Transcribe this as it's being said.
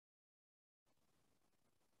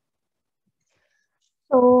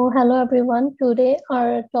Hello everyone. Today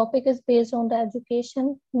our topic is based on the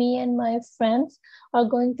education. Me and my friends are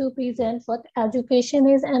going to present what education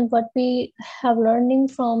is and what we have learning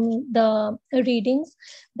from the readings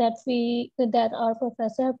that our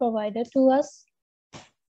professor provided to us.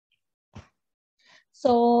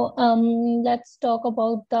 Let's talk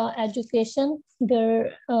about the education.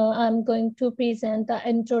 I'm going to present the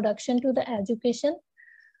introduction to the education.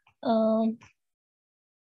 Um,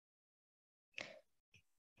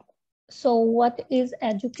 So what is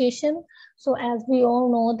education? So as we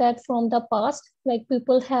all know that from the past, like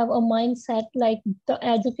people have a mindset like the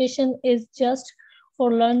education is just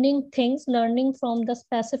for learning things, learning from the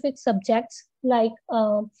specific subjects like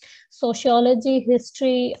sociology,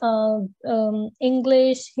 history,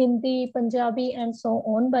 English, Hindi, Punjabi, and so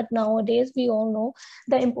on. But nowadays, we all know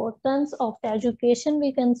the importance of the education.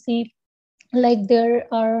 We can see like there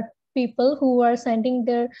are people who are sending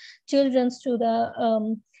their children to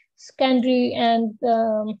the secondary and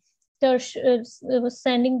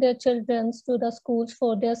sending their children to the schools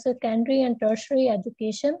for their secondary and tertiary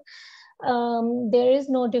education. There is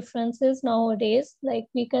no differences nowadays, like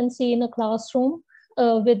we can see in a classroom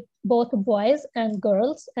with both boys and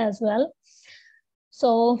girls as well.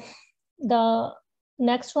 So the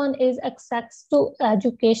next one is access to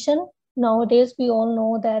education. Nowadays we all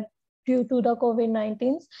know that due to the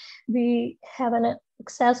COVID-19, we have an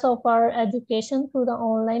access of our education through the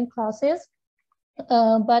online classes.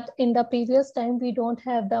 But in the previous time, we don't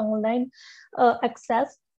have the online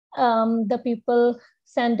access. The people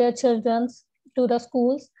send their children to the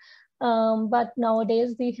schools. But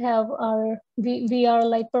nowadays we are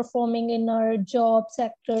like performing in our job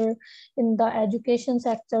sector, in the education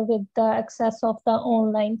sector with the access of the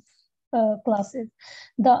online classes.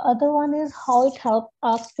 The other one is how it helps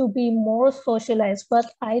us to be more socialized.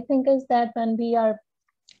 What I think is that when we are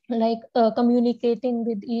like communicating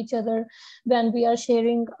with each other, when we are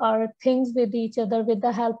sharing our things with each other with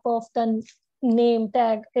the help of the name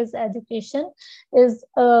tag is education, is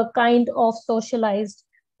a kind of socialized,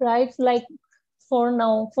 right? Like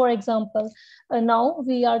for example, now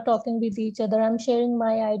we are talking with each other. I'm sharing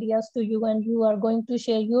my ideas to you and you are going to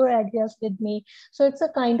share your ideas with me. So it's a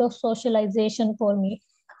kind of socialization for me.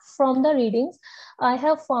 From the readings, I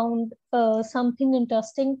have found something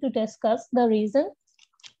interesting to discuss, the reason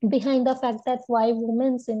behind the fact that why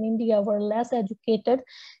women in India were less educated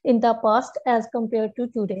in the past as compared to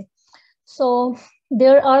today. So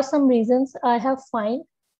there are some reasons I have find,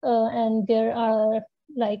 and there are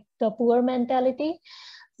like the poor mentality.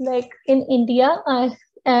 Like in India,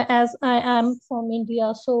 as I am from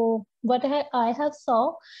India, so what I have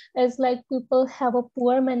saw is like people have a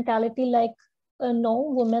poor mentality, like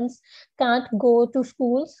no, women can't go to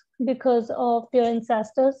schools because of their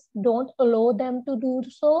ancestors don't allow them to do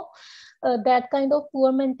so. That kind of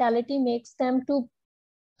poor mentality makes them to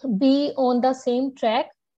be on the same track.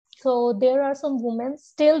 So there are some women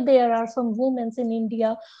in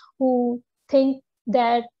India who think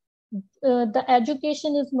that the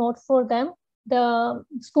education is not for them, the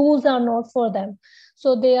schools are not for them,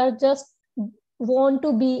 so they are just want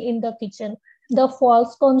to be in the kitchen. The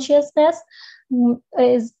false consciousness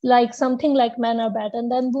is like something like men are better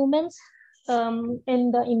than women.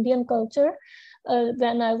 In the Indian culture,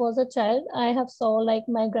 when I was a child, I have saw like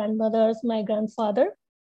my grandmothers, my grandfather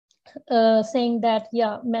saying that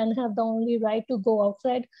yeah, men have the only right to go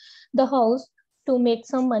outside the house to make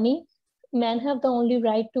some money. Men have the only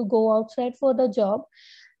right to go outside for the job,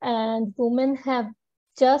 and women have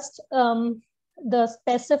just the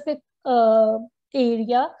specific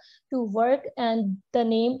area to work, and the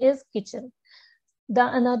name is kitchen. The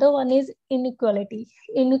another one is inequality.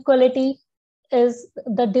 Inequality is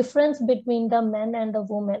the difference between the men and the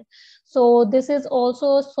women. So this is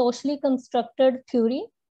also a socially constructed theory.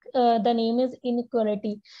 The name is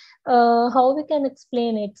inequality. How we can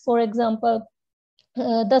explain it? For example,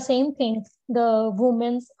 the same thing. The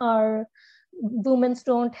women's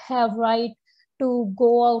don't have right to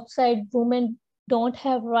go outside. Women don't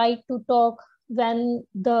have right to talk when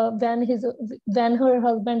her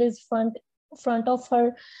husband is front of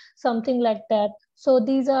her, something like that. So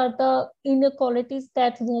these are the inequalities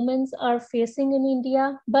that women are facing in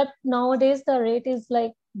India. But nowadays the rate is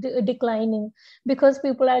like declining because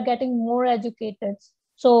people are getting more educated.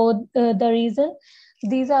 So the reason,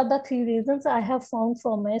 these are the three reasons I have found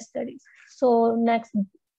from my studies. So next,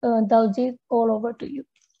 Daljit, all over to you.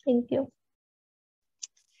 Thank you.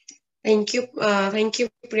 Thank you,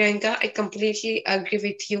 Priyanka. I completely agree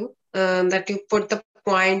with you that you put the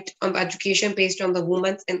point on the education based on the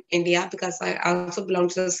women in India, because I also belong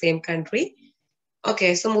to the same country.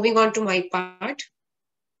 Okay, so moving on to my part.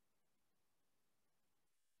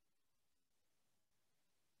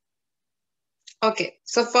 Okay,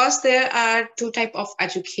 so first there are two type of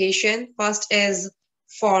education. First is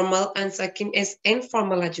formal and second is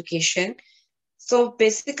informal education. So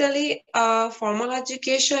basically, formal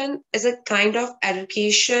education is a kind of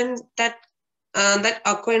education that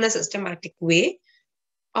occur in a systematic way,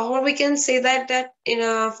 or we can say that in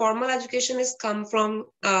a formal education is come from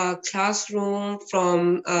classroom,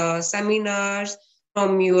 from seminars,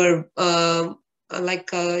 from your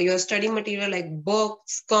study material like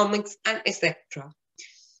books, comics, and etc.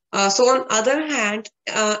 So on other hand,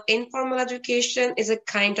 informal education is a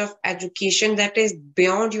kind of education that is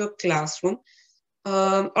beyond your classroom,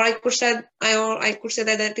 or I could say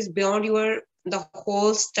that that is beyond your the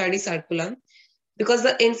whole study curriculum, because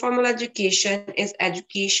the informal education is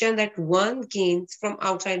education that one gains from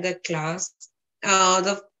outside the class.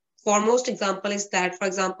 The foremost example is that, for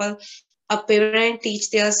example, a parent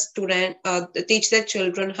teach their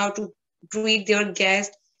children how to greet their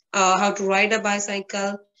guests, how to ride a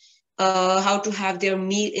bicycle, how to have their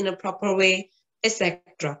meal in a proper way, etc.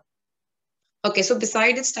 Okay, so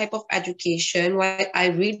beside this type of education, while I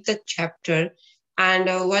read the chapter and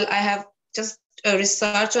while I have just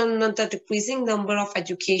research on the decreasing number of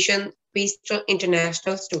education based on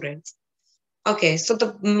international students. Okay, so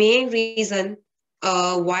the main reason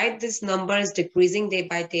why this number is decreasing day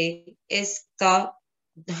by day is the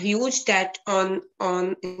huge debt on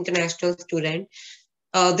international student.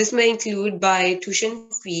 This may include by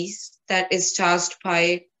tuition fees that is charged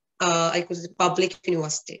by I could say public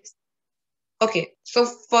universities. Okay, so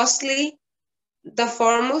firstly, the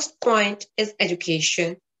foremost point is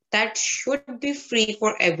education that should be free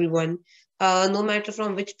for everyone, no matter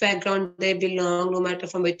from which background they belong, no matter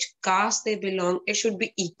from which caste they belong. It should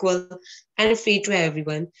be equal and free to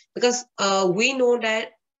everyone, because we know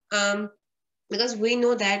that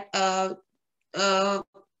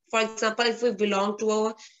for example, if we belong to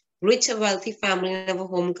a rich or wealthy family in our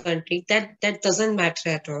home country, that doesn't matter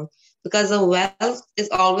at all, because the wealth is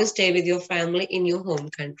always stay with your family in your home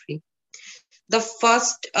country. The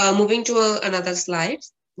first, moving to another slide,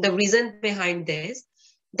 the reason behind this,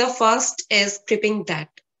 the first is crippling debt.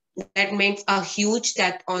 That means a huge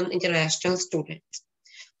debt on international students.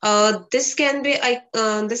 This can be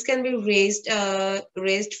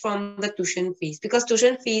raised from the tuition fees, because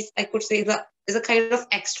tuition fees, I could say, is a kind of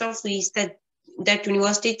extra fees that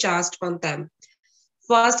university charged on them.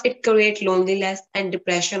 First, it creates loneliness and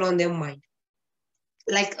depression on their mind,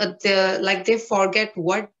 like they forget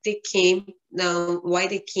what they came why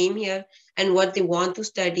they came here and what they want to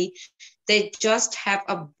study. They just have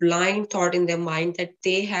a blind thought in their mind that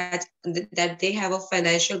they have a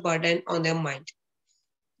financial burden on their mind.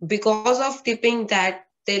 Because of keeping that,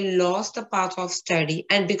 they lost the path of study,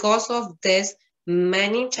 and because of this,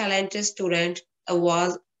 many talented students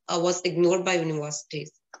was ignored by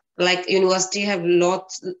universities. Like university has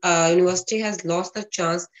lost the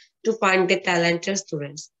chance to find the talented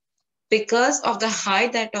students because of the high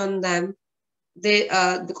that on them. They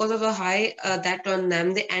because of the high that on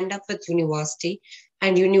them, they end up with university,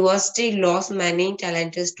 and university lost many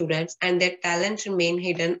talented students, and their talent remain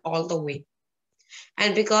hidden all the way.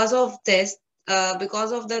 And because of this,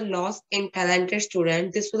 because of the loss in talented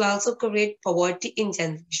students, this will also create poverty in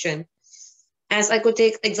generation. As I could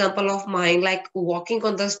take example of mine, like walking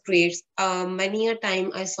on the streets, many a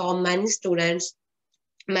time I saw many students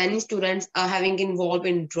are having involved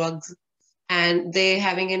in drugs, and they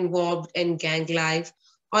having involved in gang life,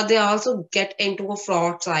 or they also get into a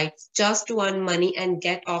fraud sites just to earn money and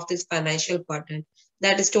get off this financial burden.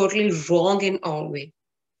 That is totally wrong in all way.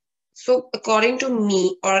 So according to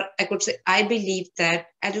me, or I could say, I believe that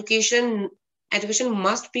education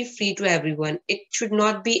must be free to everyone. It should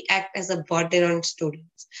not be act as a burden on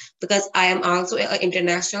students, because I am also an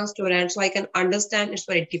international student, so I can understand it's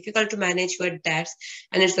very difficult to manage your debts,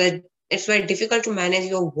 and it's very difficult to manage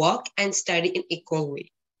your work and study in equal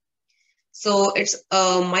way. So it's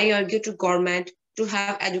my argue to government to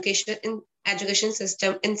have education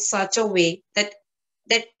system in such a way that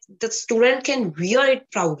the student can wear it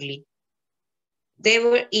proudly. They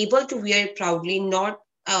were able to wear it proudly, not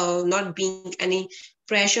being any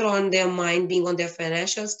pressure on their mind, being on their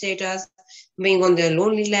financial status, being on their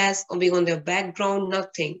loneliness, or being on their background.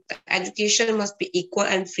 Nothing. The education must be equal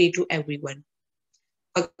and free to everyone.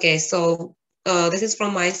 Okay, so this is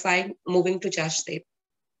from my side. Moving to Yashdeep.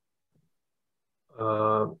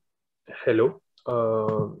 Uh, Hello,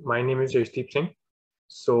 my name is Yashdeep Singh.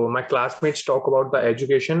 So my classmates talk about the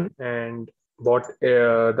education and what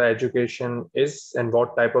the education is and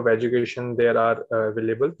what type of education there are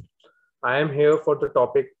available. I am here for the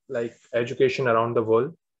topic like education around the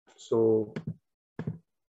world. So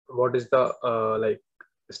what is the like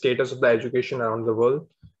status of the education around the world.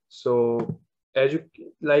 So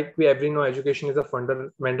like we every know, education is a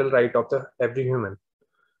fundamental right of the every human.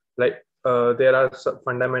 Like there are some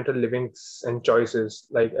fundamental livings and choices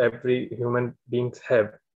like every human beings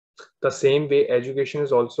have. The same way, education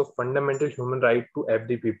is also fundamental human right to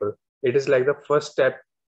every people. It is like the first step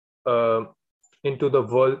uh, into the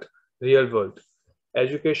world, real world.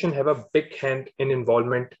 Education have a big hand in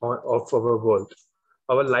involvement of our world.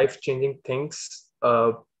 Our life-changing things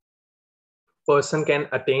person can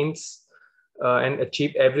attain and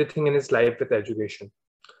achieve everything in his life with education.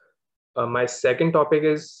 My second topic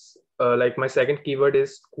is like my second keyword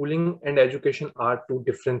is schooling and education are two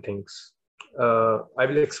different things. I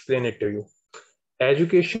will explain it to you.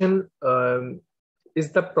 Education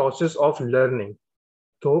is the process of learning.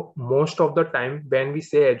 So most of the time when we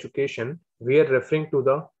say education, we are referring to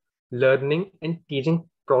the learning and teaching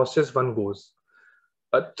process one goes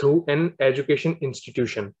through an education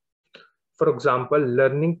institution. For example,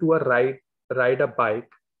 learning to ride a bike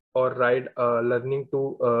or learning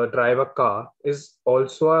to drive a car is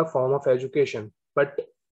also a form of education, but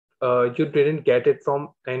you didn't get it from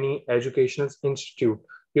any educational institute.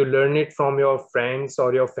 You learn it from your friends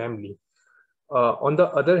or your family. On the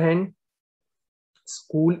other hand,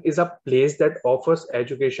 school is a place that offers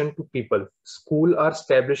education to people. School are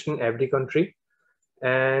established in every country,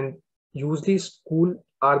 and usually school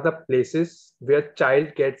are the places where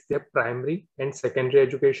child gets their primary and secondary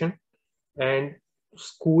education, and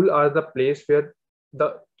school are the place where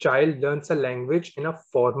the child learns a language in a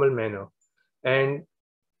formal manner. And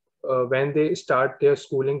when they start their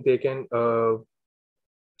schooling, they can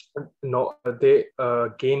they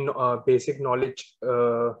gain basic knowledge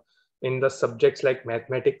in the subjects like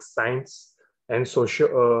mathematics, science, and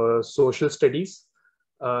social studies.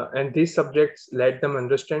 And these subjects let them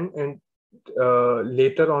understand, and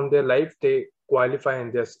later on their life they qualify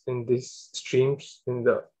in these streams in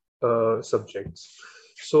the subjects.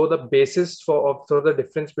 So the basis for the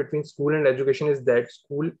difference between school and education is that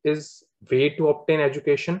school is way to obtain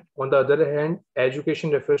education. On the other hand,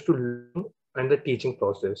 education refers to learning and the teaching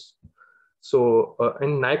process. So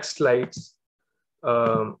in next slides,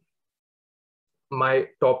 um, my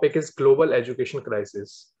topic is global education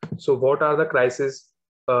crisis. So what are the crises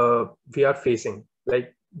we are facing?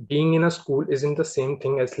 Like being in a school isn't the same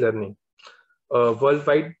thing as learning.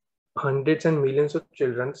 Worldwide, hundreds and millions of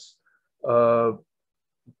children uh,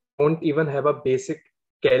 don't even have a basic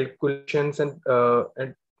calculations, and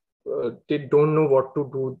they don't know what to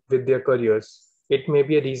do with their careers. It may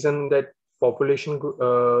be a reason that population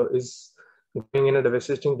is growing in a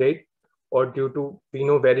devastating rate, or due to we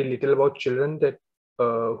know very little about children that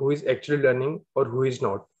who is actually learning or who is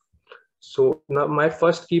not. So now my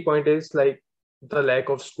first key point is like the lack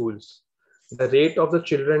of schools. The rate of the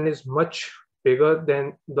children is much bigger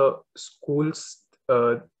than the schools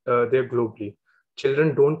there globally.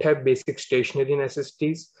 Children don't have basic stationery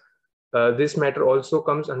necessities. This matter also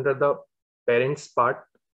comes under the parents' part.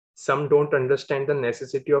 Some don't understand the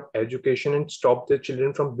necessity of education and stop their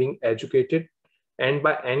children from being educated. And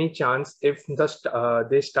by any chance, if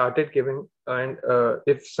they started giving and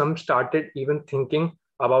if some started even thinking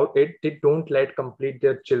about it, they don't let complete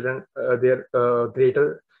their children their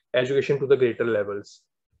greater education to the greater levels.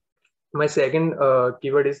 My second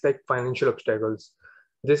keyword is like financial obstacles.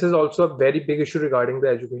 This is also a very big issue regarding the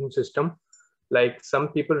education system. Like some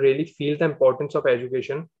people really feel the importance of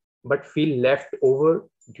education, but feel left over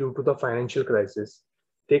due to the financial crisis.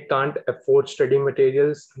 They can't afford study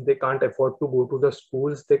materials. They can't afford to go to the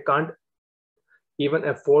schools. They can't even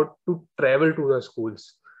afford to travel to the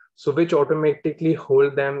schools. So which automatically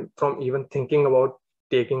hold them from even thinking about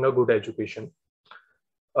taking a good education.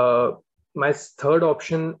 Uh, my third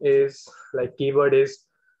option is like keyword is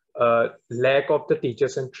lack of the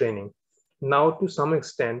teachers and training. Now, to some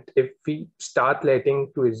extent, if we start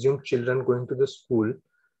letting to assume children going to the school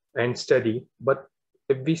and study, but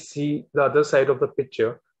if we see the other side of the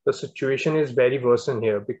picture, the situation is very worse in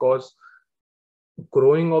here because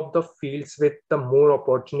growing up the fields with the more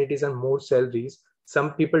opportunities and more salaries,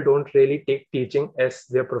 some people don't really take teaching as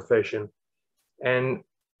their profession. And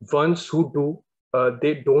ones who do,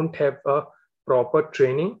 they don't have a proper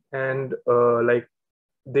training and like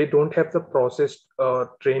they don't have the process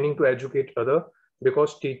training to educate other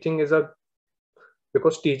because teaching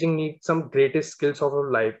needs some greatest skills of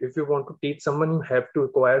our life. If you want to teach someone, you have to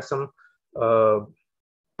acquire some uh,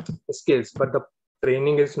 skills, but the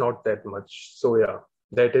training is not that much. So yeah,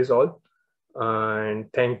 that is all.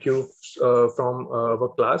 And thank you from our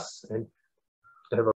class and have a